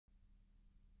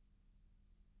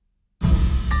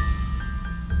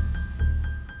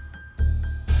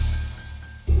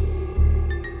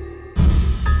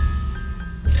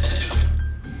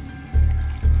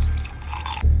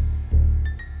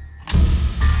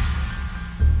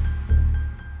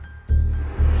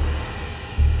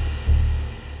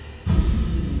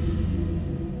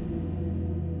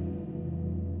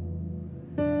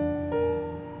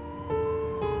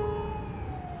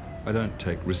I don't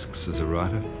take risks as a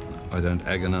writer. I don't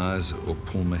agonise or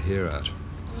pull my hair out.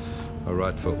 I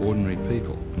write for ordinary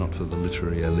people, not for the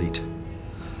literary elite.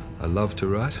 I love to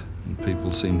write, and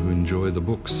people seem to enjoy the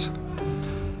books.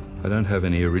 I don't have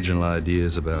any original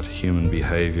ideas about human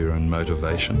behaviour and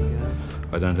motivation.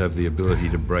 I don't have the ability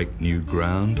to break new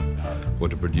ground or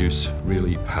to produce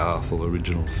really powerful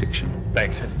original fiction.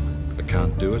 Thanks. I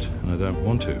can't do it, and I don't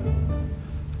want to. I'm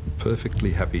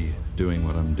perfectly happy doing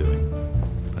what I'm doing.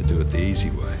 I do it the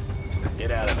easy way. Get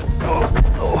out of it.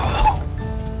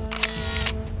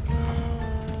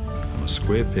 I'm a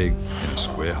square peg in a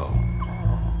square hole.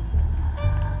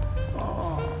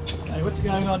 Hey, what's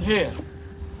going on here?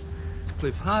 It's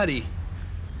Cliff Hardy.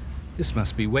 This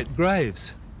must be wet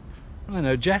graves. I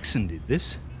know Jackson did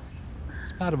this.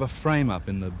 It's part of a frame-up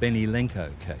in the Benny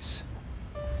Lenko case.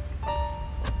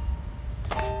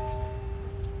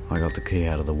 I got the key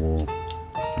out of the wall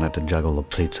and had to juggle the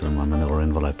pizza in my manila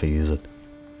envelope to use it.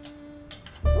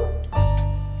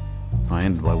 I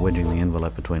ended by wedging the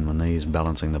envelope between my knees,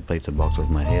 balancing the pizza box with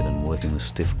my head and working the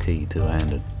stiff key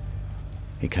two-handed.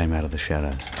 He came out of the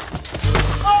shadows.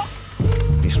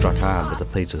 He struck hard, but the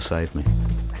pizza saved me.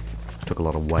 It took a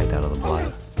lot of weight out of the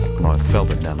blow. And I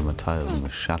felt it down to my toes and the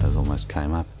shutters almost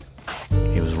came up.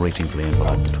 He was reaching for the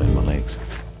envelope between my legs.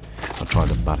 I tried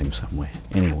to butt him somewhere,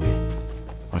 anywhere.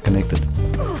 I connected.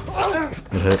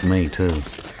 It hurt me too.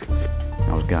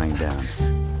 I was going down.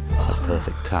 A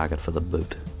perfect target for the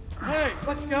boot. Hey,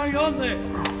 what's going on there?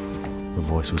 The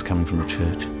voice was coming from the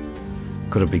church.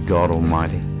 Could it be God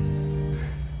Almighty?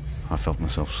 I felt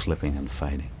myself slipping and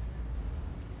fading.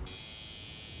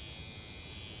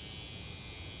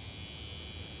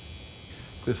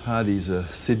 Cliff Hardy's a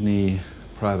Sydney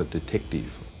private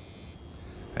detective,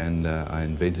 and I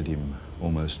invented him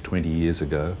almost 20 years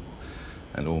ago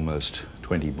and almost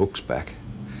 20 books back.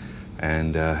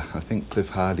 And I think Cliff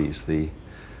Hardy's the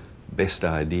best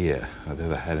idea I've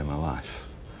ever had in my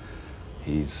life.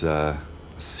 He's a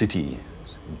city,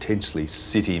 intensely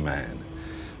city man,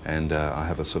 and I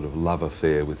have a sort of love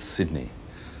affair with Sydney.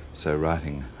 So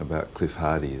writing about Cliff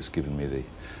Hardy has given me the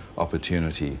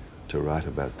opportunity to write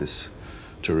about this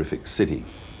terrific city.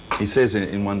 He says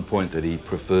in one point that he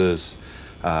prefers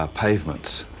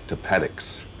pavements to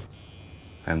paddocks.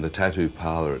 And the tattoo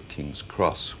parlour at King's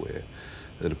Cross, where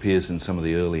it appears in some of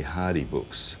the early Hardy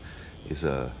books, is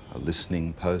a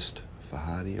listening post for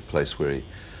Hardy, a place where he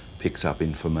picks up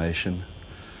information.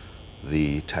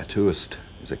 The tattooist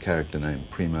is a character named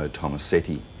Primo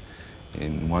Tomasetti.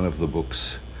 In one of the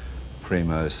books,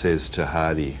 Primo says to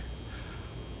Hardy,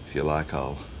 "If you like,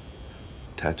 I'll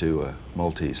tattoo a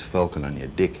Maltese falcon on your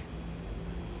dick."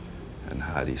 And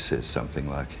Hardy says something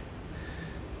like,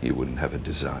 "You wouldn't have a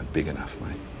design big enough,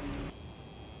 mate."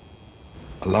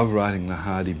 I love writing the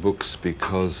Hardy books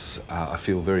because I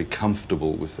feel very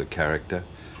comfortable with the character.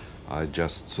 I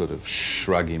just sort of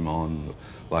shrug him on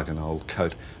like an old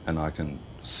coat and I can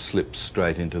slip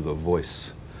straight into the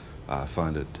voice. I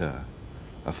find it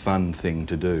a fun thing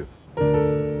to do.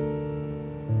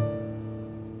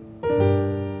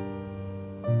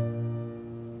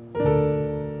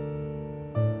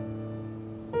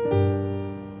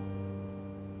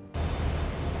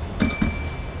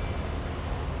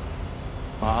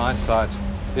 My eyesight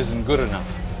isn't good enough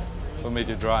for me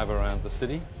to drive around the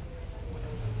city,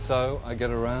 so I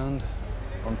get around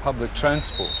on public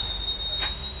transport.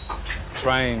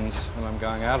 Trains when I'm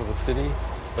going out of the city,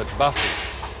 but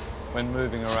buses when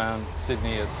moving around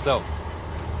Sydney itself.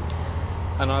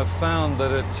 And I've found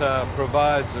that it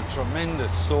provides a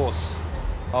tremendous source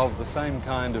of the same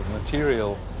kind of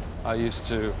material I used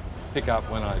to pick up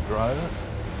when I drove.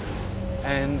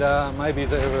 And maybe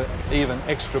there were even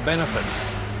extra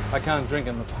benefits. I can't drink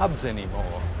in the pubs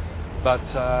anymore,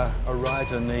 but a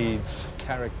writer needs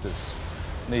characters,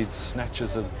 needs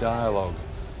snatches of dialogue,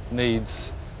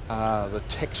 needs the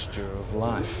texture of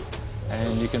life.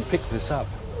 And you can pick this up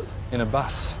in a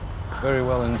bus very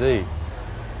well indeed.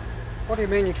 What do you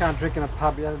mean you can't drink in a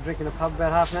pub? You had a drink in a pub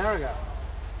about half an hour ago.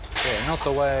 Yeah, not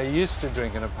the way I used to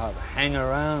drink in a pub, hang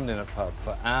around in a pub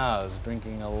for hours,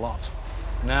 drinking a lot.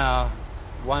 Now,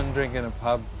 one drink in a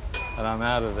pub and I'm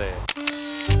out of there.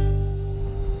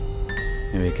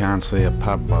 If you can't see a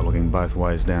pub by looking both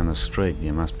ways down the street,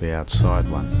 you must be outside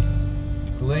one.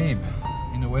 Glebe,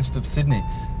 in the west of Sydney.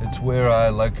 It's where I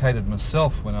located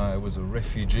myself when I was a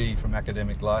refugee from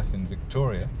academic life in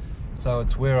Victoria. So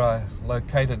it's where I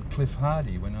located Cliff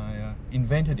Hardy when I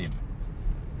invented him.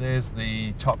 There's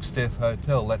the Toxteth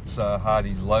Hotel, that's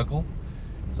Hardy's local.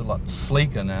 It's a lot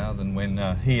sleeker now than when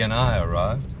he and I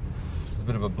arrived. It was a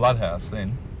bit of a bloodhouse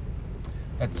then.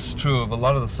 That's true of a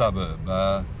lot of the suburb.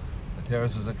 The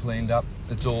terraces are cleaned up.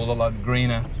 It's all a lot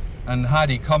greener. And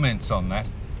Hardy comments on that.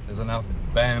 There's enough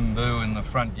bamboo in the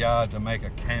front yard to make a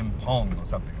campong or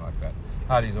something like that.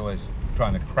 Hardy's always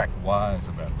trying to crack wires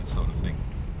about this sort of thing.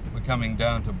 We're coming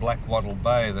down to Blackwattle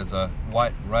Bay. There's a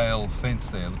white rail fence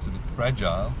there. Looks a bit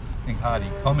fragile. I think Hardy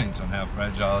comments on how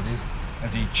fragile it is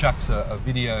as he chucks a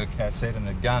video cassette and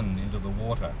a gun into the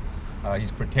water.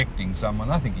 He's protecting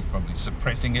someone. I think he's probably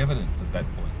suppressing evidence at that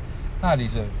point.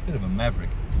 Hardy's a bit of a maverick,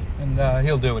 and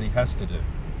he'll do what he has to do.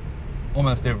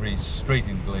 Almost every street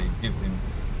in Glebe gives him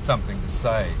something to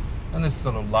say, and this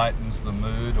sort of lightens the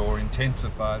mood or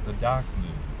intensifies a dark mood.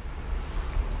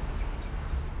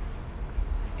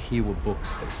 Here were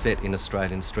books set in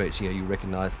Australian streets. You know, you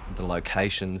recognised the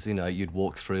locations. You know, you'd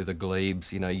walk through the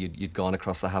glebes. You know, you'd gone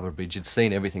across the Harbour Bridge. You'd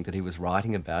seen everything that he was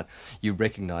writing about. You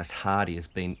recognised Hardy as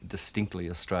being distinctly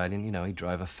Australian. You know, he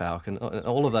drove a Falcon.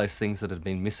 All of those things that had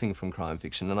been missing from crime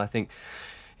fiction. And I think,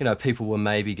 you know, people were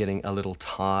maybe getting a little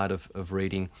tired of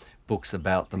reading books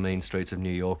about the mean streets of New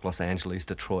York, Los Angeles,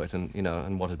 Detroit, and you know,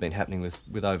 and what had been happening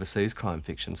with overseas crime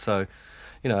fiction. So,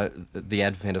 you know, the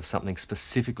advent of something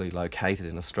specifically located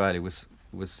in Australia was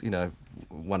you know,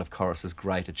 one of Corris's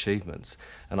great achievements,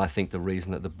 and I think the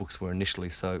reason that the books were initially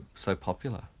so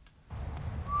popular.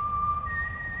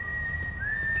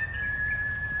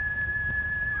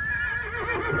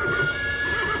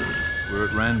 We're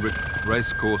at Randwick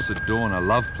Racecourse at dawn. I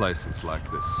love places like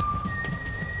this.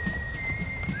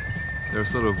 They're a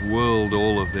sort of world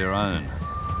all of their own.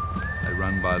 They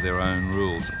run by their own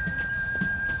rules.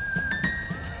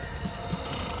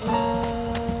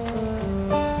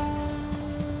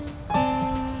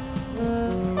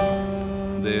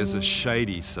 There's a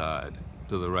shady side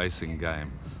to the racing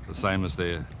game, the same as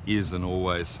there is and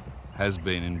always has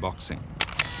been in boxing.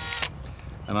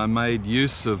 And I made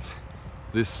use of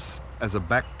this as a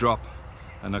backdrop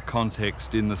and a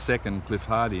context in the second Cliff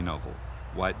Hardy novel,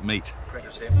 White Meat.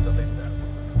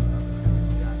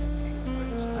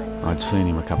 I'd seen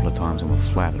him a couple of times in the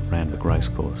flat at Randwick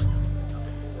Racecourse.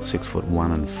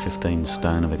 6'1" and 15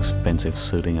 stone of expensive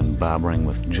suiting and barbering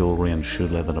with jewellery and shoe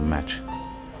leather to match.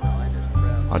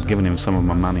 I'd given him some of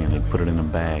my money and he'd put it in a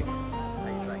bag.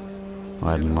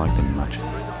 I hadn't liked him much.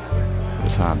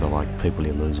 It's hard to like people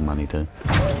you lose money to.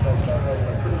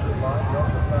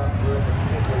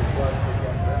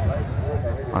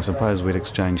 I suppose we'd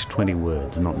exchanged 20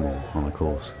 words, not more, on a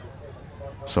course.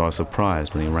 So I was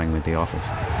surprised when he rang me at the office.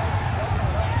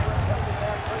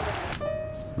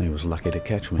 He was lucky to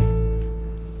catch me.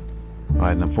 I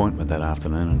had an appointment that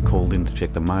afternoon and called in to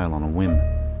check the mail on a whim.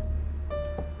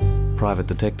 Private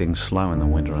detecting's slow in the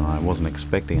winter and I wasn't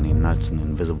expecting any notes in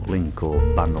invisible ink or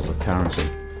bundles of currency.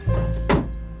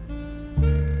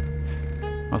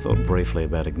 I thought briefly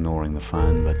about ignoring the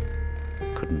phone, but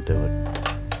couldn't do it.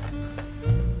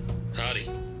 Hardy.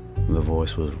 The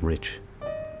voice was rich.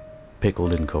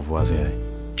 Pickled in Courvoisier.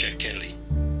 Jack Kennedy.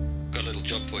 Got a little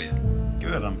job for you.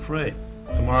 Good, I'm free.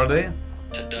 Tomorrow, do you?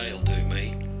 Today'll do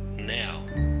me. Now.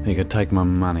 He could take my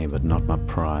money, but not my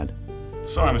pride.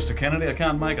 Sorry, Mr. Kennedy, I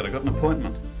can't make it. I've got an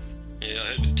appointment. Yeah, I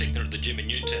heard with Tickner at the gym in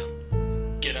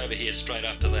Newtown. Get over here straight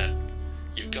after that.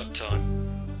 You've got time.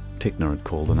 Tickner had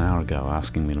called an hour ago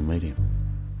asking me to meet him.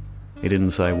 He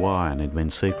didn't say why and he'd been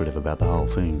secretive about the whole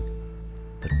thing.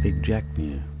 But Big Jack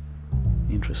knew.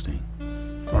 Interesting.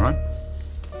 All right.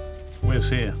 Where's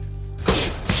here?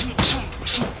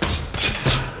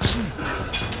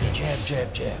 Jab,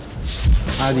 jab, jab.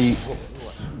 Hardy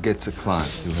gets a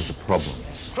client who has a problem.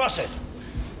 Cross it.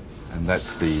 And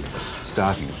that's the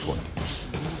starting point.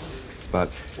 But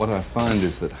what I find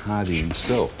is that Hardy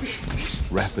himself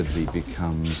rapidly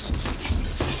becomes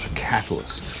a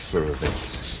catalyst for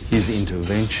events. His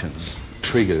intervention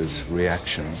triggers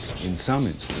reactions. In some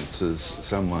instances,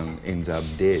 someone ends up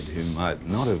dead who might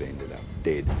not have ended up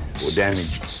dead or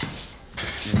damaged.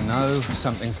 You know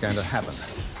something's going to happen.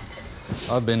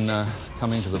 I've been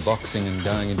coming to the boxing and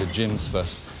going into gyms for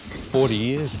 40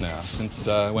 years now, since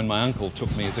when my uncle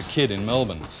took me as a kid in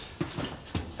Melbourne.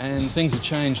 And things have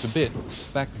changed a bit.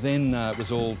 Back then it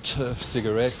was all turf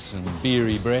cigarettes and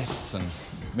beery breaths and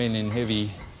men in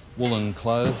heavy woolen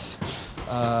clothes.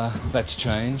 That's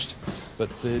changed, but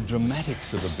the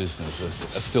dramatics of the business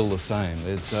are still the same.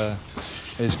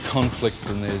 There's conflict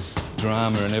and there's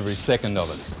drama in every second of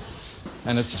it.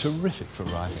 And it's terrific for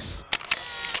writing.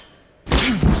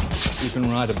 You can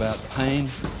write about pain,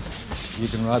 you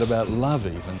can write about love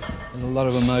even, and a lot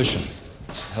of emotion.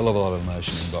 A hell of a lot of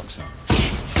emotion in boxing.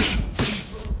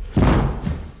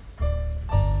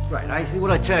 Right, I see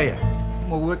what I tell you.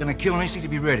 More work and a killing instinct to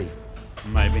be ready.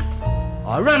 Maybe.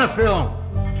 I run a film.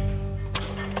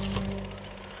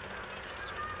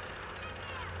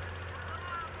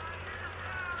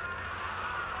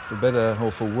 For better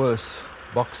or for worse,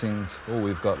 boxing's all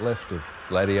we've got left of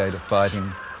gladiator fighting,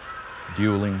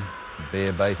 duelling,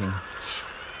 bear baiting,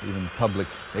 even public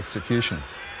execution.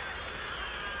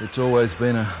 It's always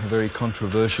been a very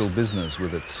controversial business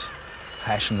with its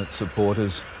passionate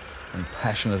supporters and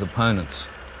passionate opponents.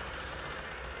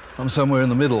 I'm somewhere in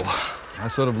the middle. I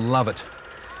sort of love it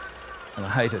and I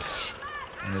hate it,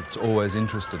 and it's always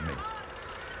interested me.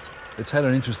 It's had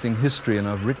an interesting history, and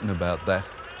I've written about that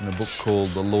in a book called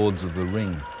The Lords of the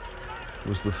Ring. It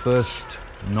was the first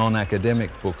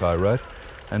non-academic book I wrote,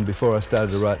 and before I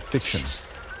started to write fiction.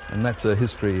 And that's a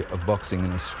history of boxing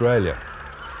in Australia.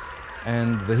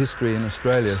 And the history in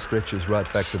Australia stretches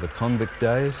right back to the convict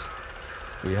days.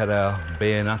 We had our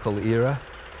bare-knuckle era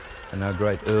and our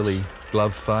great early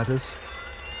glove fighters.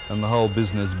 And the whole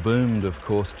business boomed, of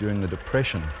course, during the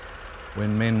Depression,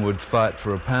 when men would fight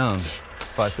for £1,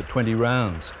 fight for 20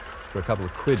 rounds for a couple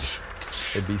of quid.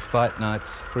 There'd be fight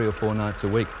nights 3 or 4 nights a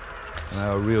week, and they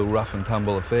were real rough and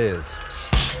tumble affairs.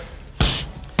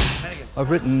 I've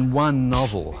written one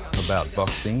novel about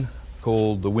boxing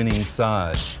called The Winning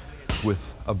Side,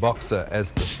 with a boxer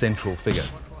as the central figure.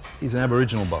 He's an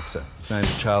Aboriginal boxer. His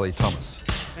name's Charlie Thomas.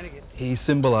 He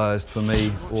symbolised for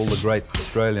me all the great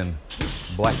Australian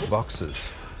black boxers,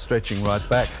 stretching right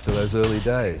back to those early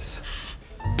days.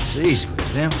 Jeez,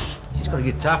 Sam, she's got to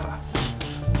get tougher.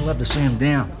 I'd love to see him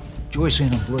down. Enjoy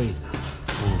seeing him bleed.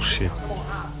 Bullshit.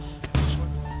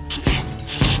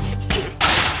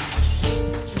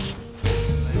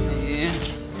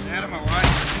 Out of my way.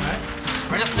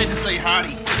 I just need to see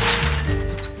Hardy.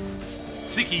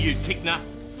 Sick of you, Tickner.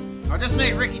 I just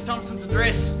need Ricky Thompson's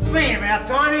address. Bring him out,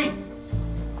 Tiny!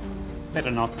 Better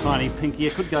not, Tiny Pinky.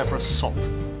 You could go for assault.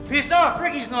 Piss off,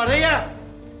 Ricky's not here!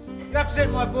 You upset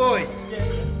my boys.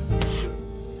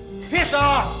 Piss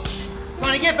off!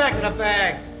 Tiny, get back to the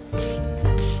bag.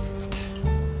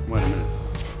 Wait a minute.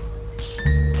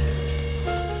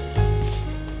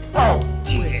 Oh,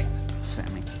 jeez.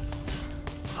 Sammy.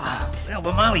 Oh,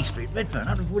 Albemarle Street, Redfern,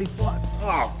 145.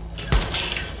 Oh.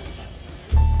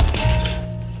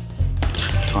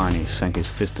 Tiny sank his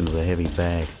fist into the heavy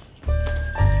bag.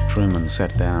 Truman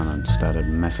sat down and started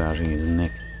massaging his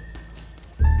neck.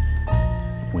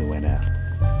 We went out.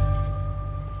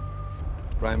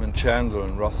 Raymond Chandler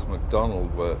and Ross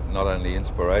McDonald were not only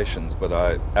inspirations, but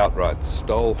I outright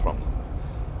stole from them.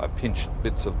 I pinched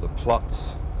bits of the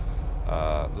plots.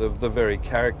 The very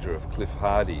character of Cliff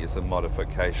Hardy is a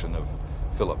modification of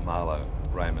Philip Marlowe,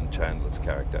 Raymond Chandler's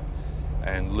character.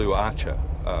 And Lou Archer,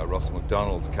 Ross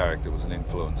McDonald's character, was an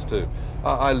influence too.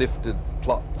 I lifted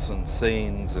plots and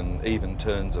scenes and even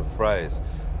turns of phrase.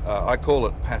 I call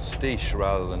it pastiche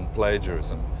rather than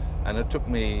plagiarism, and it took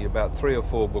me about 3 or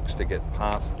 4 books to get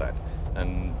past that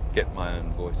and get my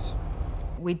own voice.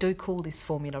 We do call this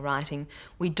formula writing.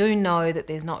 We do know that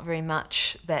there's not very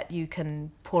much that you can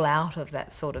pull out of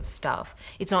that sort of stuff.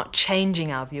 It's not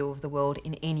changing our view of the world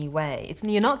in any way.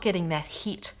 You're not getting that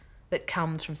hit that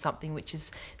comes from something which is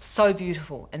so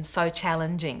beautiful and so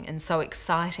challenging and so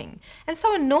exciting and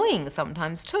so annoying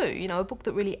sometimes too. You know, a book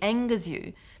that really angers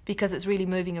you because it's really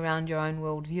moving around your own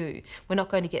worldview. We're not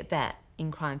going to get that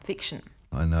in crime fiction.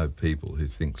 I know people who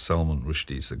think Salman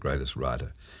Rushdie is the greatest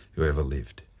writer who ever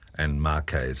lived, and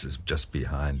Marquez is just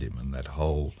behind him, and that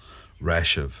whole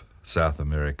rash of South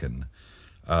American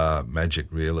magic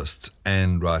realists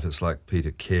and writers like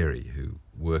Peter Corris who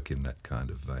work in that kind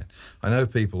of vein. I know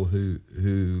people who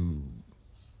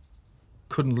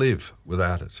couldn't live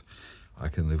without it. I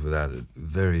can live without it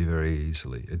very, very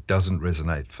easily. It doesn't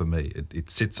resonate for me. It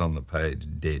sits on the page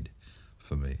dead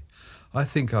for me. I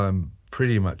think I'm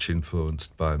pretty much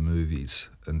influenced by movies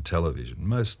and television.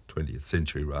 Most 20th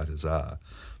century writers are,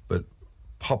 but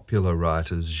popular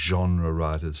writers, genre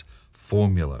writers,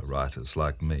 formula writers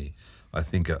like me, I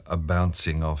think are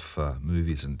bouncing off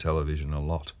movies and television a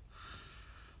lot.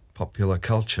 Popular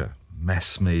culture,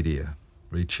 mass media,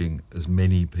 reaching as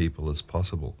many people as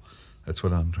possible. That's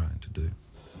what I'm trying to do.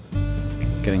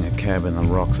 Getting a cab in the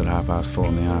rocks at 4:30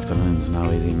 in the afternoon is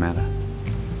no easy matter.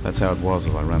 That's how it was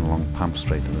as I ran along Pump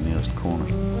Street to the nearest corner.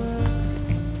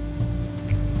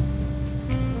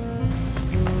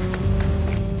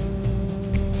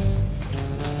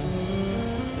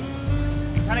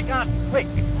 Tiny, gun, quick!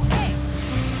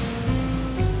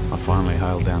 I finally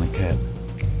hailed down a cab.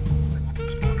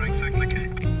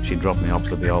 She dropped me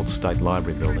opposite the old State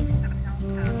Library building.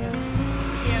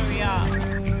 Here we are.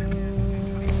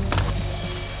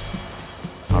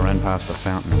 I ran past the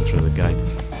fountain and through the gate.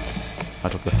 I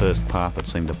took the first path that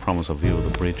seemed to promise a view of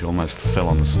the bridge, almost fell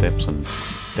on the steps and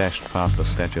dashed past a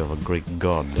statue of a Greek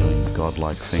god doing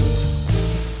godlike things.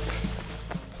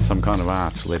 Some kind of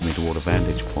arch led me toward a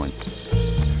vantage point.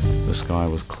 The sky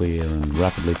was clear and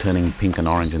rapidly turning pink and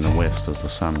orange in the west as the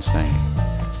sun sank.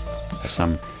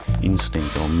 Some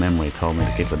instinct or memory told me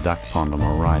to keep the duck pond on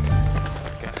my right.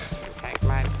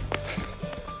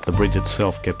 The bridge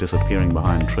itself kept disappearing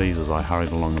behind trees as I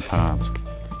hurried along the paths.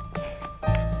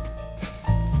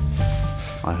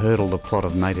 I hurdled a plot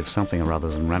of native something or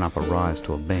others and ran up a rise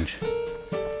to a bench.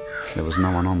 There was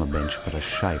no one on the bench, but a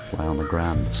shape lay on the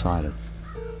ground beside it.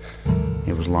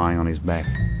 He was lying on his back,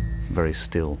 very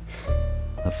still,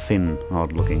 a thin,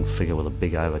 odd-looking figure with a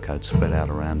big overcoat spread out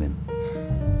around him.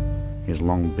 His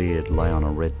long beard lay on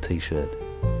a red t-shirt.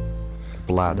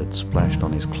 Blood had splashed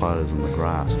on his clothes and the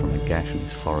grass from a gash in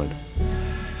his forehead.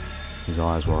 His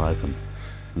eyes were open,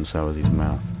 and so was his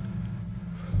mouth.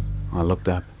 I looked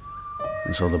up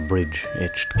and saw the bridge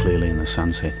etched clearly in the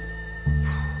sunset.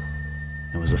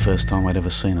 It was the first time I'd ever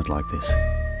seen it like this.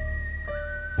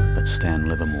 But Stan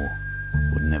Livermore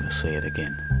would never see it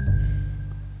again.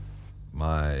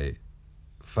 My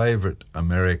favourite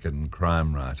American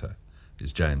crime writer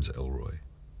is James Elroy.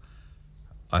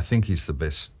 I think he's the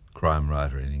best crime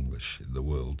writer in English in the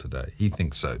world today. He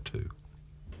thinks so too.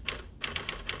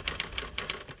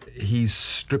 He's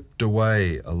stripped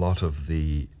away a lot of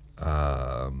the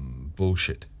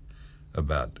bullshit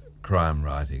about crime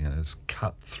writing and has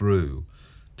cut through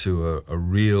to a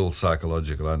real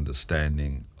psychological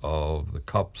understanding of the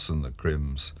cops and the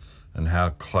crims and how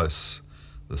close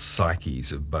the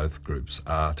psyches of both groups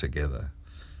are together.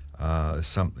 There's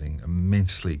something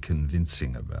immensely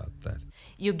convincing about that.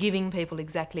 You're giving people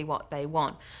exactly what they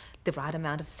want. The right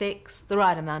amount of sex, the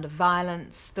right amount of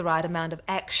violence, the right amount of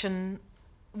action.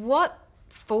 What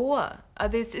for?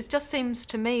 It just seems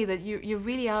to me that you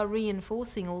really are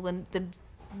reinforcing all the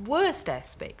worst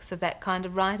aspects of that kind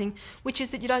of writing, which is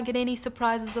that you don't get any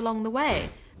surprises along the way.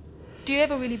 Do you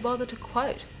ever really bother to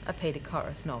quote a Peter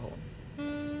Corris novel?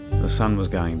 The sun was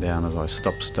going down as I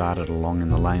stop-started along in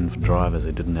the lane for drivers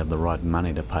who didn't have the right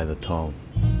money to pay the toll.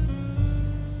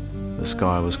 The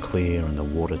sky was clear and the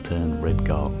water turned red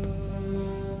gold.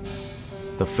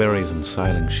 The ferries and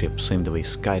sailing ships seemed to be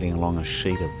skating along a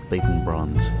sheet of beaten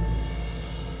bronze.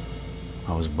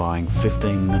 I was buying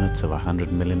 15 minutes of a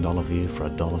 $100 million view for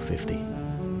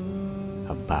 $1.50.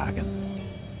 A bargain.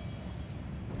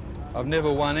 I've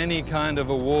never won any kind of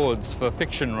awards for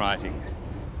fiction writing,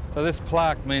 so this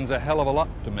plaque means a hell of a lot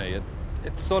to me.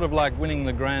 It's sort of like winning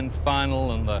the grand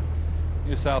final and the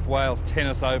New South Wales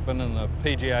Tennis Open and the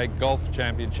PGA Golf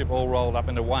Championship all rolled up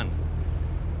into one.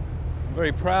 I'm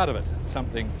very proud of it. It's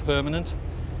something permanent,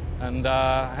 and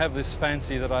I have this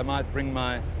fancy that I might bring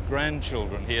my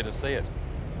grandchildren here to see it.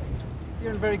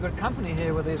 You're in very good company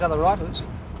here with these other writers.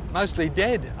 Mostly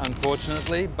dead,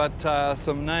 unfortunately, but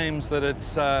some names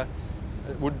that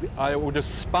I would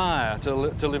aspire to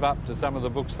live up to some of the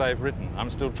books they've written.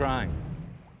 I'm still trying.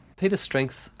 Peter's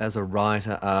strengths as a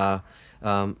writer are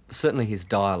certainly his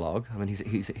dialogue. I mean,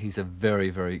 he's a very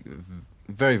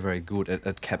good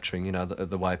at capturing, you know,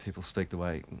 the way people speak, the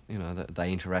way, you know, that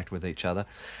they interact with each other.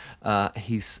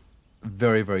 He's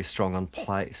very strong on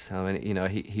place. I mean, you know,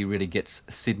 he really gets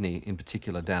Sydney in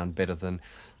particular down better than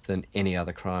any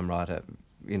other crime writer,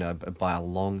 you know, by a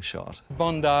long shot.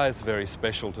 Bondi is very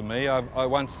special to me. I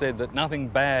once said that nothing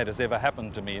bad has ever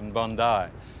happened to me in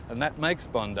Bondi, and that makes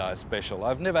Bondi special.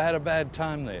 I've never had a bad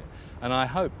time there, and I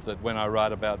hope that when I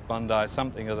write about Bondi,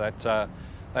 something of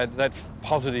that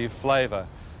positive flavour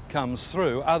comes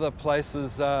through. Other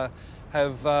places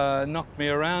have knocked me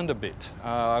around a bit.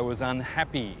 I was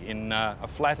unhappy in a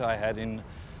flat I had in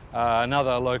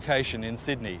another location in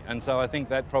Sydney, and so I think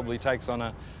that probably takes on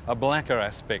a blacker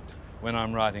aspect when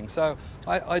I'm writing. So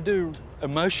I do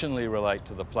emotionally relate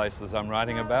to the places I'm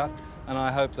writing about, and I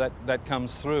hope that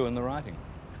comes through in the writing.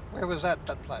 Where was that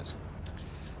place?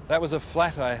 That was a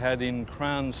flat I had in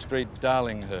Crown Street,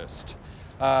 Darlinghurst.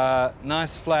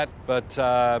 Nice flat, but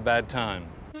bad time.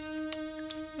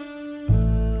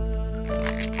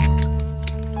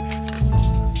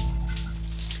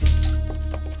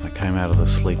 I came out of the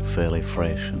sleep fairly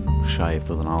fresh and shaved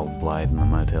with an old blade and the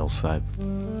motel soap.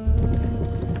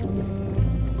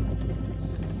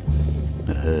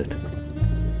 It hurt.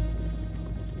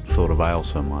 Thought of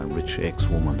Ailsa, my rich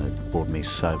ex-woman who bought me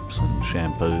soaps and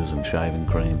shampoos and shaving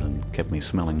creams and kept me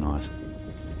smelling nice.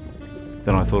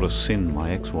 Then I thought of Sin,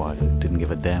 my ex-wife, who didn't give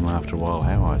a damn after a while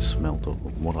how I smelt or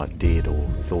what I did or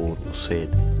thought or said.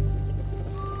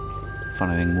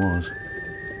 Funny thing was,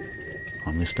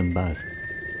 I missed them both.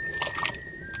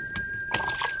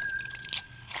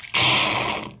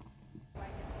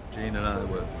 Jean and I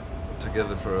were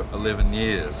together for 11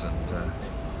 years, and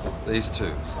these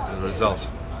two are the result.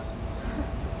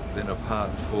 then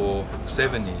apart for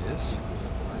 7 years,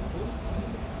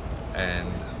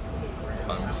 and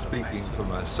I'm speaking for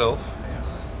myself.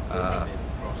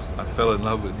 I fell in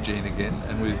love with Jean again,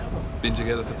 and we've been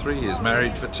together for 3 years,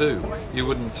 married for 2. You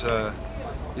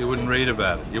wouldn't read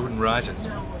about it, you wouldn't write it.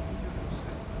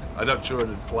 I'm not sure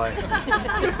it'd play.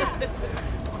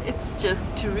 It's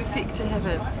just terrific to have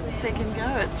a second go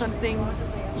at something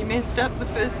you messed up the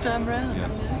first time round. Yeah.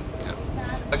 You know?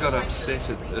 Yeah. I got upset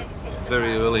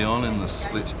very early on in the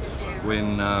split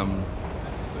when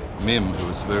Mim, who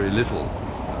was very little,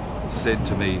 said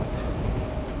to me,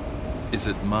 "Is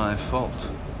it my fault?"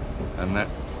 And that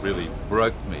really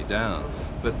broke me down.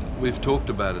 But we've talked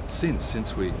about it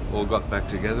since we all got back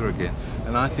together again,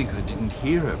 and I think I didn't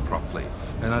hear her properly.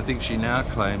 And I think she now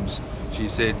claims, she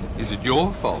said, "Is it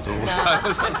your fault also?"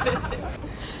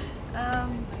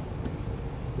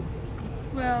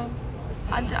 Well,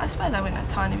 I suppose I went a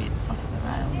tiny bit off the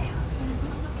rails.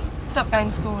 Stopped going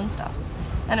to school and stuff.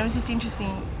 And it was just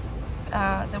interesting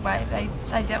the way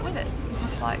they dealt with it. It was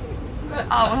just like,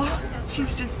 oh, well,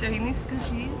 she's just doing this because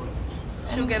she is.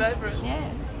 She'll get over it. Yeah.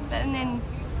 And then,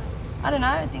 I don't know,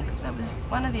 I think that was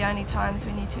one of the only times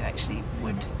when you two actually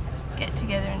would get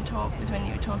together and talk was when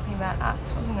you were talking about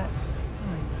us, wasn't it?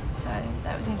 So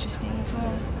that was interesting as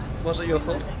well. Was it your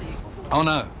fault? Oh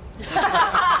no.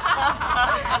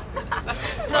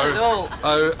 Not at all.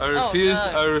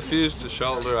 I refuse to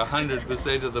shoulder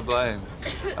 100% of the blame.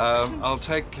 I'll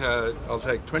take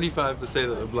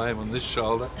 25% of the blame on this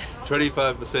shoulder,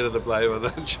 25% of the blame on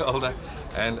that shoulder,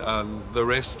 and the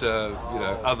rest,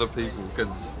 other people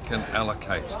can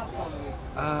allocate.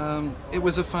 It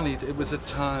was a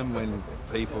time when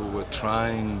people were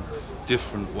trying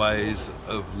different ways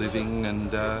of living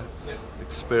and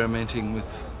experimenting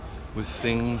with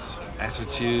things,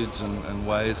 attitudes and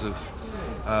ways of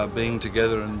being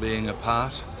together and being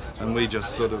apart, and we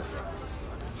just sort of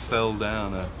fell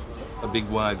down a big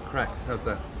wide crack. How's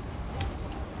that?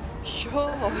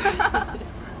 Sure.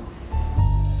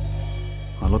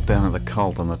 I looked down at the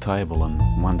colt on the table and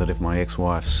wondered if my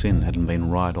ex-wife's sin hadn't been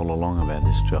right all along about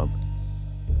this job.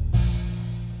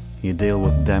 You deal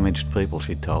with damaged people,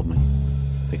 she told me,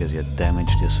 because you're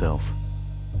damaged yourself.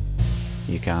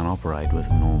 You can't operate with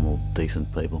normal,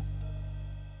 decent people.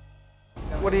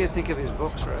 What do you think of his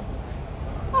books, Ruth?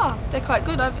 Oh, they're quite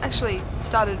good. I've actually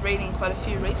started reading quite a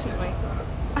few recently.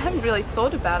 I haven't really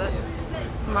thought about it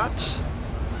much.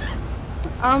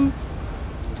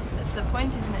 That's the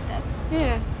point, isn't it, Dad?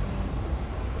 Yeah.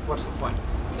 What's the point?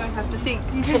 You don't have to think.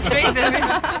 You just read them.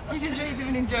 You just read them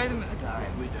and enjoy them at the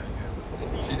time.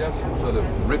 She doesn't sort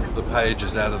of rip the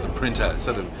pages out of the printer,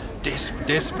 sort of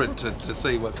desperate to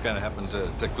see what's going to happen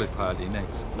to Cliff Hardy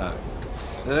next. No.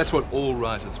 That's what all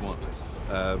writers want.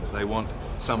 They want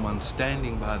someone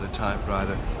standing by the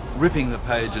typewriter, ripping the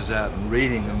pages out and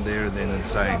reading them there and then and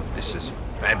saying, "This is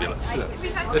fabulous."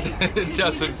 It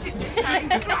doesn't.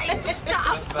 Great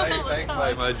stuff. They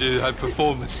claim I do. I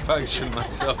perform this function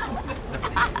myself.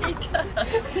 He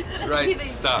does. Great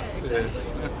stuff.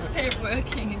 Yes. They're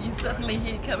working and you suddenly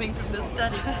hear coming from the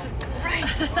study, "Great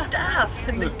stuff!"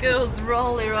 And the girls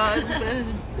roll their eyes and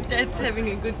Dad's having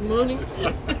a good morning.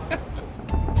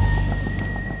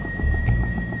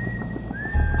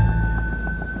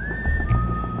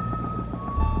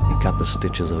 He cut the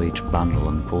stitches of each bundle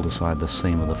and pulled aside the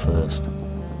seam of the first.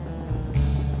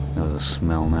 There was a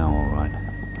smell now, all right,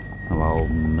 of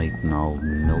old meat and old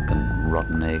milk and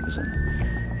rotten eggs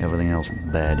and everything else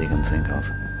bad you can think of.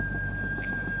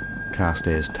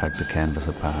 Carstairs tugged the canvas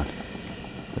apart.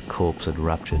 The corpse had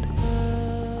ruptured.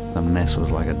 The mess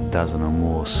was like a dozen or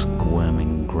more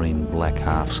squirming green-black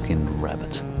half-skinned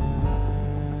rabbits.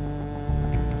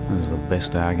 It was the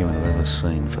best argument I've ever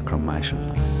seen for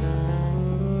cremation.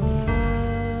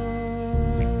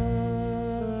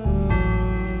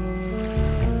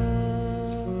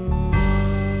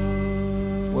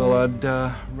 Well, I'd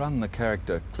run the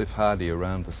character Cliff Hardy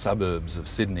around the suburbs of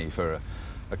Sydney for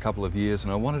a couple of years,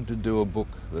 and I wanted to do a book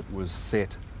that was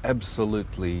set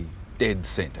absolutely dead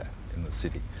centre in the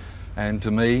city. And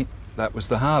to me, that was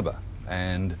the harbour.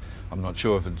 And I'm not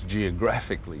sure if it's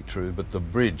geographically true, but the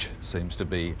bridge seems to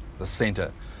be the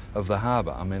centre of the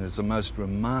harbour. I mean, it's the most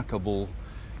remarkable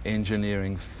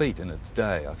engineering feat in its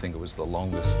day. I think it was the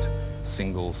longest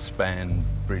single-span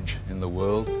bridge in the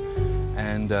world.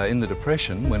 And in the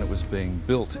Depression, when it was being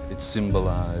built, it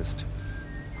symbolised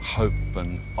hope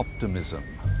and optimism,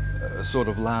 a sort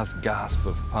of last gasp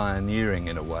of pioneering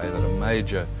in a way, that a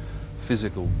major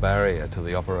physical barrier to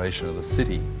the operation of the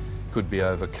city could be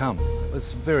overcome. It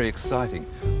was very exciting.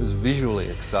 It was visually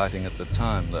exciting at the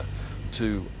time. The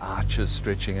two arches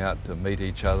stretching out to meet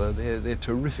each other. They're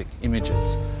terrific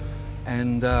images.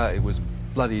 And it was a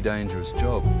bloody dangerous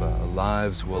job.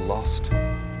 Lives were lost.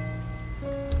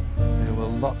 There were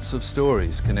lots of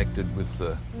stories connected with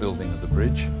the building of the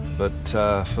bridge.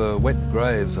 But for wet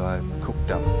graves, I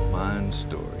cooked up my own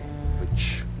story,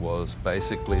 which was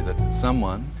basically that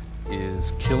someone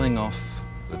is killing off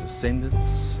the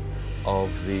descendants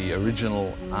of the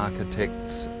original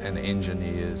architects and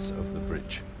engineers of the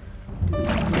bridge.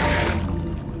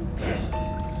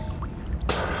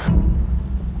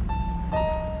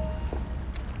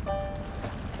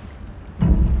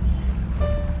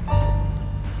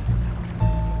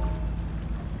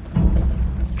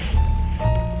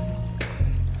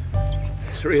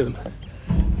 Three of them.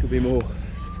 Could be more.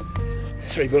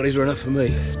 3 bodies were enough for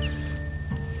me.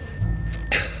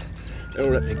 They're all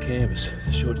wrapped in canvas,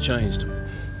 short chains to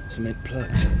cement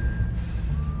plugs.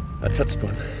 I touched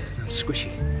one. It's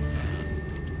squishy.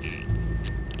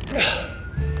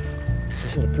 They're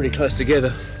sort of pretty close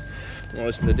together,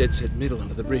 almost in the dead set middle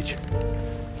under the bridge.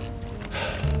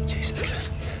 Jesus,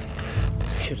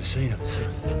 I should have seen them.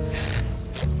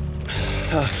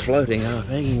 Half floating, half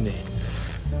hanging there.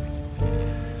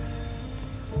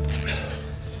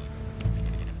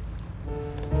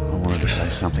 I wanted to say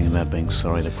something about being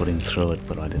sorry to put him through it,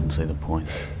 but I didn't see the point.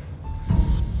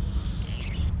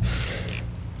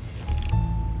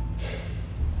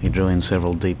 He drew in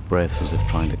several deep breaths as if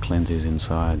trying to cleanse his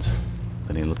insides.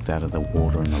 Then he looked out at the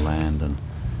water and the land and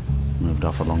moved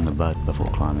off along the boat before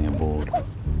climbing aboard.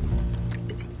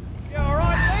 You all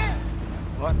right there?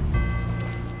 What?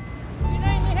 You need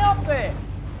any help there?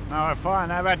 No, I'm fine.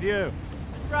 How about you?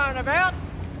 Thrown about?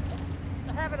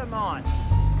 It's a habit of mine.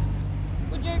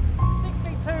 Would you think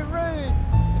me too rude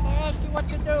if I asked you what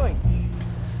you're doing?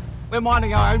 We're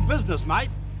minding our own business, mate.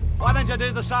 Why don't you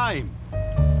do the same?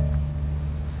 That's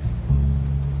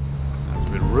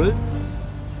a bit rude.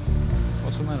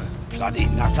 What's the matter? Bloody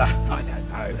nutter. I don't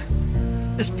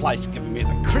know. This place is giving me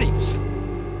the creeps.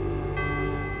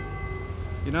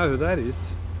 You know who that is?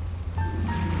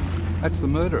 That's the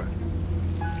murderer.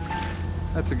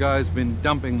 That's the guy who's been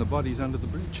dumping the bodies under the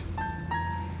bridge.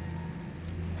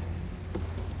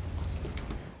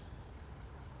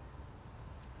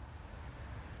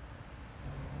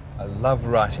 I love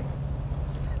writing.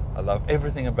 I love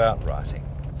everything about writing.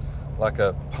 Like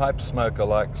a pipe smoker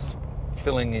likes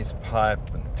filling his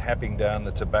pipe and tapping down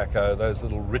the tobacco, those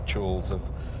little rituals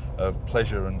of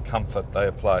pleasure and comfort, they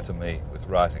apply to me with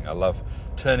writing. I love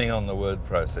turning on the word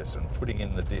processor and putting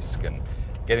in the disk and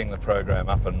getting the program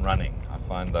up and running. I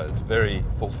find those very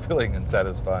fulfilling and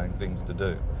satisfying things to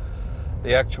do.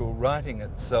 The actual writing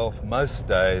itself, most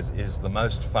days, is the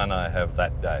most fun I have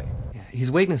that day.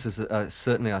 His weaknesses are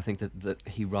certainly, I think, that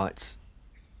he writes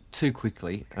too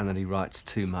quickly and that he writes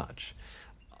too much.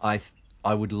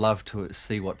 I would love to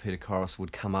see what Peter Corris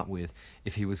would come up with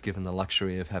if he was given the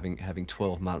luxury of having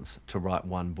 12 months to write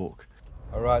one book.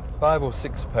 I write 5 or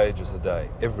 6 pages a day,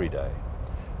 every day,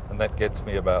 and that gets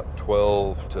me about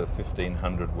 12 to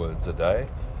 1,500 words a day,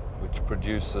 which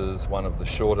produces one of the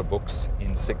shorter books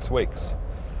in 6 weeks.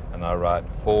 And I write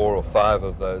 4 or 5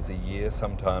 of those a year,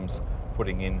 sometimes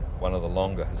putting in one of the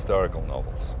longer historical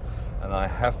novels. And I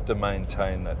have to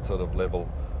maintain that sort of level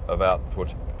of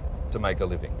output to make a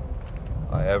living.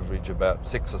 I average about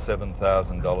 $6,000 or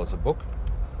 $7,000 a book,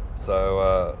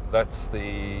 so that's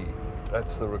the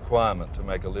requirement to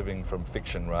make a living from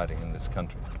fiction writing in this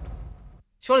country.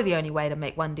 Surely the only way to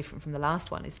make one different from the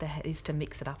last one is to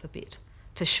mix it up a bit,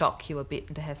 to shock you a bit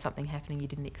and to have something happening you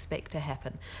didn't expect to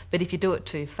happen. But if you do it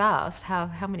too fast,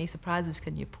 how many surprises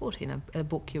can you put in a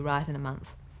book you write in a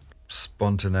month?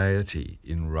 Spontaneity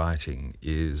in writing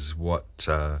is what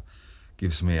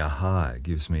gives me a high,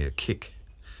 gives me a kick.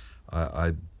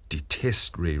 I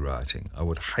detest rewriting. I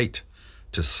would hate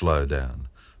to slow down.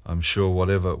 I'm sure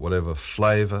whatever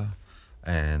flavour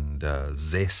and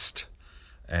zest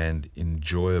and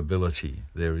enjoyability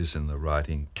there is in the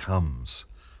writing comes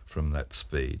from that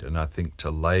speed, and I think to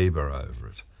labour over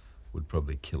it would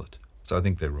probably kill it. So I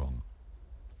think they're wrong.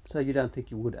 So you don't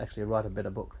think you would actually write a better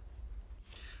book?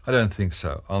 I don't think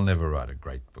so. I'll never write a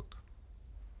great book.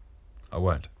 I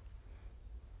won't.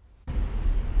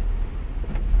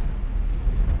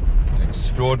 An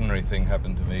extraordinary thing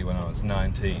happened to me when I was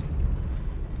 19.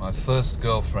 My first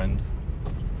girlfriend,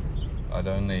 I'd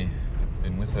only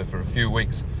been with her for a few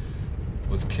weeks,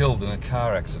 was killed in a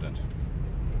car accident.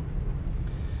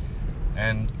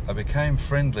 And I became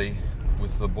friendly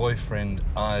with the boyfriend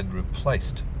I'd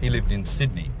replaced. He lived in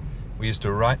Sydney. We used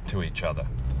to write to each other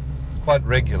quite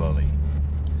regularly.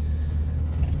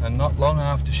 And not long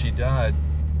after she died,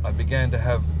 I began to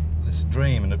have this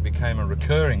dream, and it became a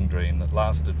recurring dream that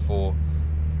lasted for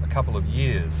a couple of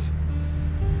years,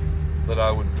 that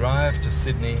I would drive to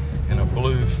Sydney in a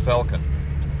blue Falcon.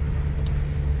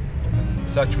 And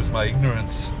such was my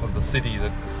ignorance of the city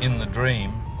that in the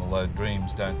dream, although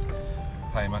dreams don't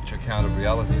pay much account of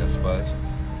reality, I suppose,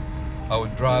 I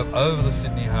would drive over the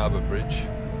Sydney Harbour Bridge,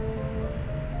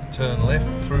 turn left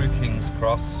through King's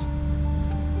Cross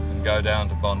and go down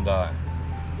to Bondi.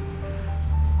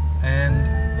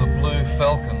 And the blue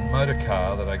Falcon motor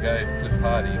car that I gave Cliff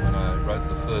Hardy when I wrote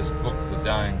the first book, The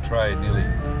Dying Trade, nearly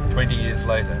 20 years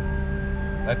later,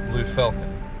 that blue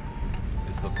Falcon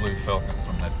is the blue Falcon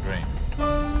from that dream.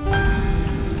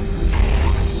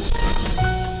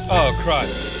 Oh,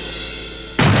 Christ.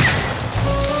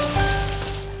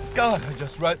 God, I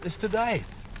just wrote this today.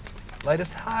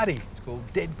 Latest Hardy. It's called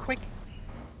Dead Quick.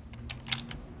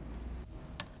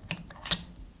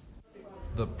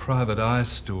 The Private Eye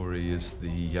story is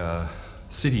the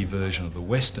city version of the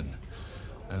Western.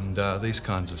 And these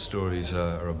kinds of stories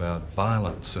are about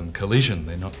violence and collision.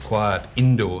 They're not quiet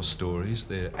indoor stories,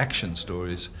 they're action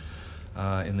stories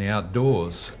in the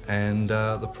outdoors. And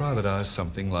the Private Eye is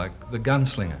something like the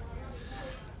gunslinger.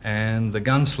 And the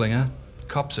gunslinger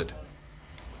cops it.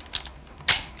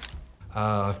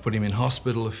 I've put him in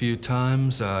hospital a few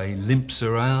times. He limps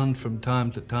around from time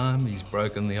to time. He's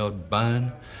broken the odd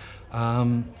bone.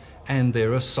 And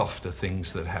there are softer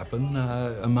things that happen,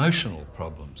 emotional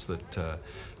problems that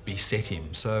beset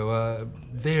him. So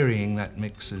varying that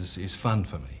mix is fun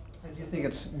for me. And do you think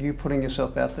it's you putting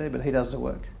yourself out there, but he does the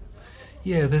work?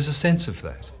 Yeah, there's a sense of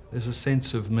that. There's a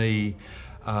sense of me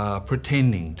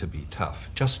pretending to be tough,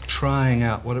 just trying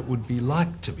out what it would be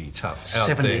like to be tough out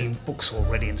 17 there. books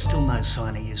already and still no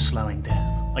sign of you slowing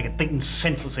down. I get beaten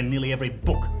senseless in nearly every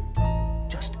book.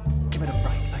 Just give it a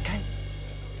break, okay?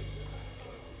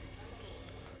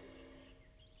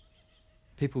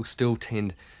 People still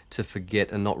tend to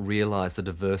forget and not realise the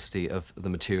diversity of the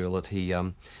material that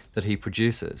he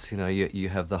produces. You know, you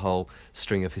have the whole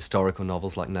string of historical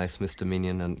novels like Naismith's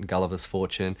Dominion and Gulliver's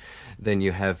Fortune. Then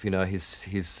you have, you know,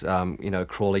 his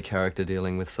Crawley character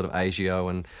dealing with sort of Agio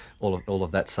and all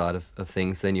of that side of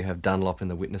things. Then you have Dunlop in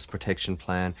the Witness Protection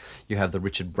Plan. You have the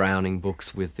Richard Browning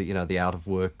books with the, you know, the out of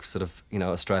work sort of, you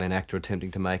know, Australian actor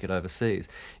attempting to make it overseas.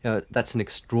 You know, that's an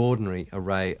extraordinary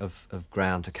array of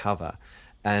ground to cover.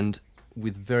 And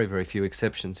with very, very few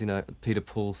exceptions, you know, Peter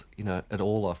pulls, you know, it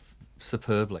all off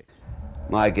superbly.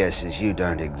 My guess is you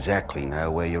don't exactly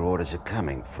know where your orders are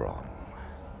coming from.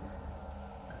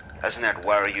 Doesn't that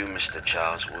worry you, Mr.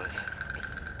 Charlesworth?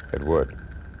 It would.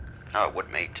 Oh, it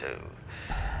would me too.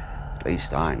 At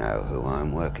least I know who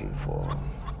I'm working for.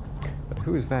 But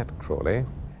who's that, Crawley?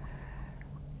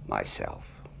 Myself.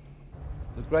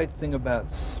 The great thing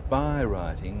about spy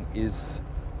writing is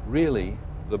really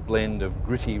the blend of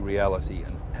gritty reality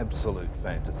and absolute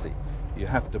fantasy. You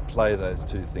have to play those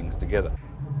two things together.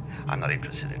 I'm not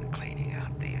interested in cleaning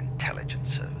out the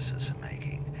intelligence services and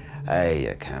making A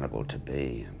accountable to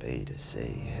B and B to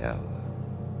C. Hell,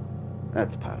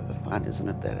 that's part of the fun, isn't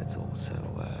it? That it's also,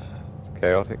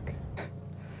 chaotic?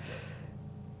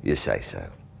 You say so.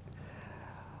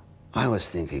 I was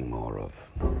thinking more of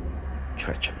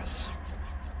treacherous.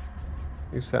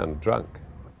 You sound drunk.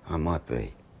 I might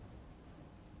be.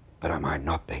 But I might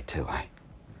not be too, eh?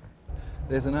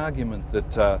 There's an argument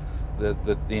that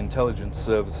the intelligence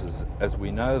services, as we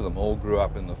know them, all grew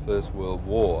up in the First World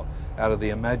War out of the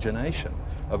imagination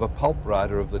of a pulp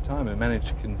writer of the time who managed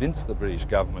to convince the British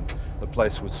government the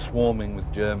place was swarming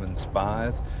with German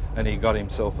spies, and he got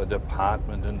himself a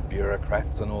department and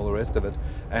bureaucrats and all the rest of it,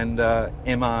 and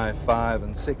MI5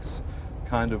 and 6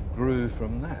 kind of grew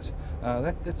from that.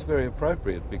 That's very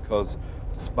appropriate because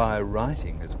spy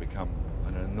writing has become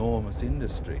an enormous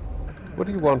industry. What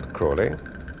do you want, Crawley?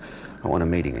 I want a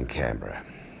meeting in Canberra.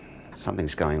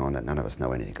 Something's going on that none of us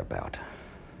know anything about.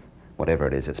 Whatever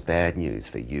it is, it's bad news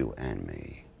for you and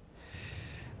me.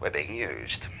 We're being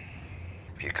used.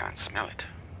 If you can't smell it,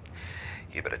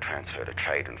 you better transfer to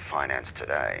trade and finance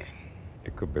today.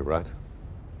 You could be right.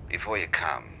 Before you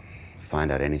come,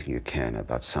 find out anything you can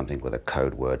about something with a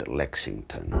code word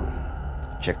Lexington.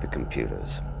 Check the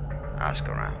computers. Ask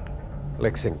around.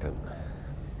 Lexington.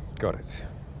 Got it.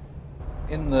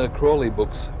 In the Crawley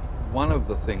books, one of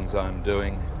the things I'm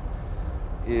doing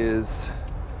is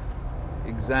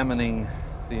examining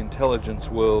the intelligence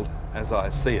world as I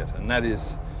see it, and that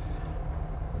is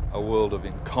a world of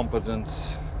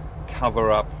incompetence,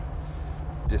 cover-up,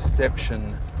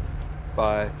 deception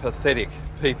by pathetic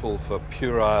people for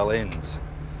puerile ends.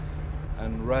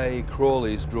 And Ray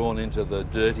Crawley's drawn into the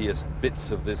dirtiest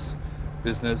bits of this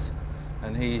business,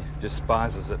 and he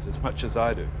despises it as much as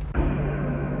I do.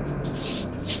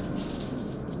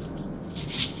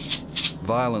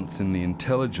 Violence in the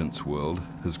intelligence world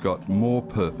has got more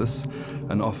purpose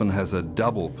and often has a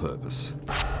double purpose.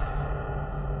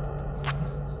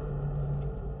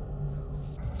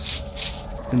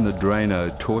 In the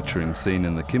Drano torturing scene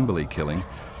in the Kimberley killing,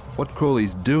 what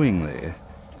Crawley's doing there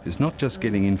is not just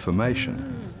getting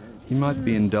information. He might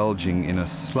be indulging in a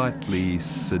slightly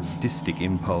sadistic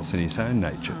impulse in his own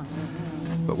nature.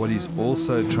 But what he's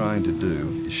also trying to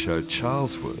do is show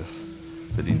Charlesworth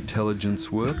that intelligence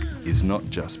work is not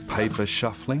just paper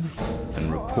shuffling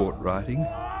and report writing,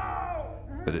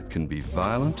 but it can be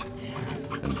violent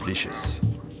and vicious.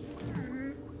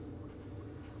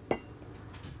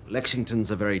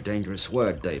 Lexington's a very dangerous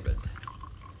word, David.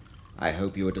 I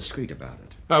hope you were discreet about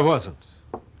it. I wasn't.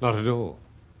 Not at all.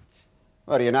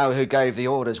 Well, do you know who gave the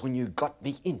orders when you got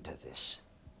me into this?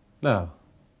 No.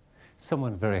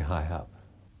 Someone very high up.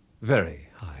 Very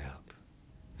high up.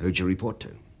 Who'd you report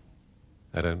to?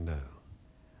 I don't know.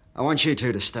 I want you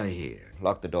two to stay here.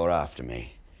 Lock the door after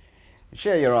me.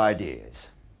 Share your ideas.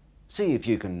 See if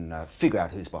you can figure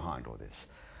out who's behind all this.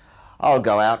 I'll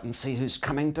go out and see who's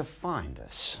coming to find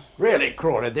us. Really,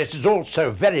 Crawley, this is all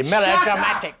so very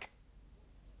melodramatic.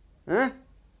 Huh?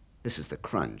 This is the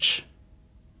crunch.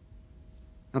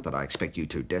 Not that I expect you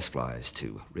two desk flyers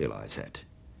to realize that.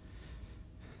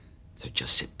 So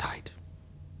just sit tight.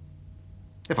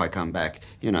 If I come back,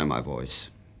 you know my voice.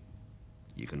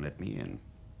 You can let me in.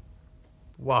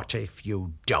 What if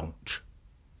you don't?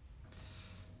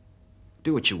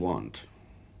 Do what you want.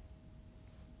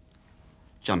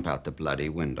 Jump out the bloody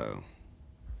window.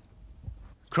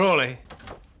 Crawley,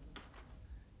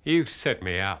 you set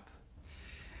me up.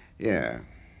 Yeah.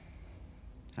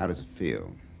 How does it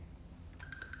feel?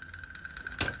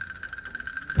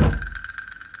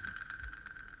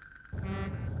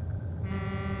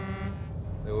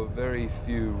 There were very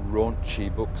few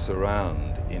raunchy books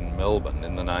around in Melbourne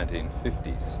in the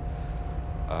 1950s.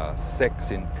 Sex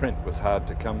in print was hard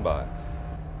to come by.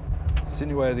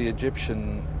 Sinuhe the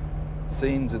Egyptian,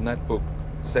 scenes in that book,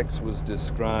 sex was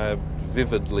described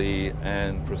vividly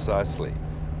and precisely.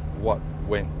 What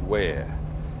went where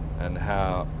and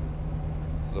how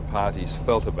the parties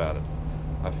felt about it.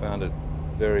 I found it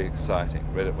very exciting.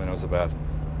 Read it when I was about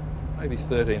maybe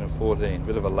 13 or 14,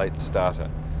 bit of a late starter.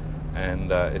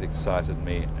 And it excited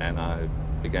me, and I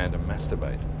began to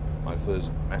masturbate. My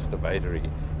first masturbatory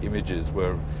images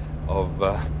were of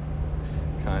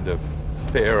kind of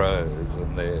pharaohs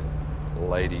and their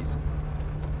ladies.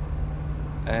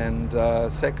 And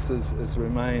sex has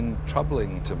remained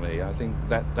troubling to me. I think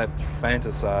that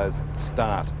fantasized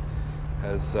start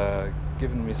has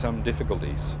given me some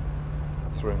difficulties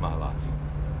through my life.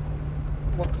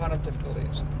 What kind of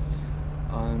difficulties?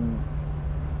 I'm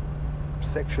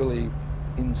sexually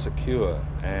insecure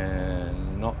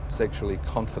and not sexually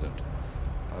confident.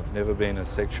 I've never been a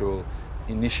sexual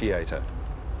initiator,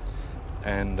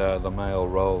 and the male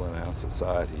role in our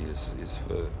society is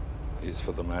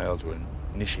for the male to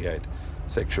initiate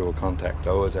sexual contact. I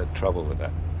always had trouble with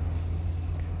that.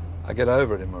 I get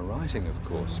over it in my writing, of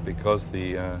course, because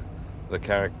the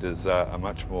characters are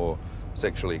much more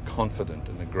sexually confident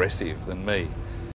and aggressive than me.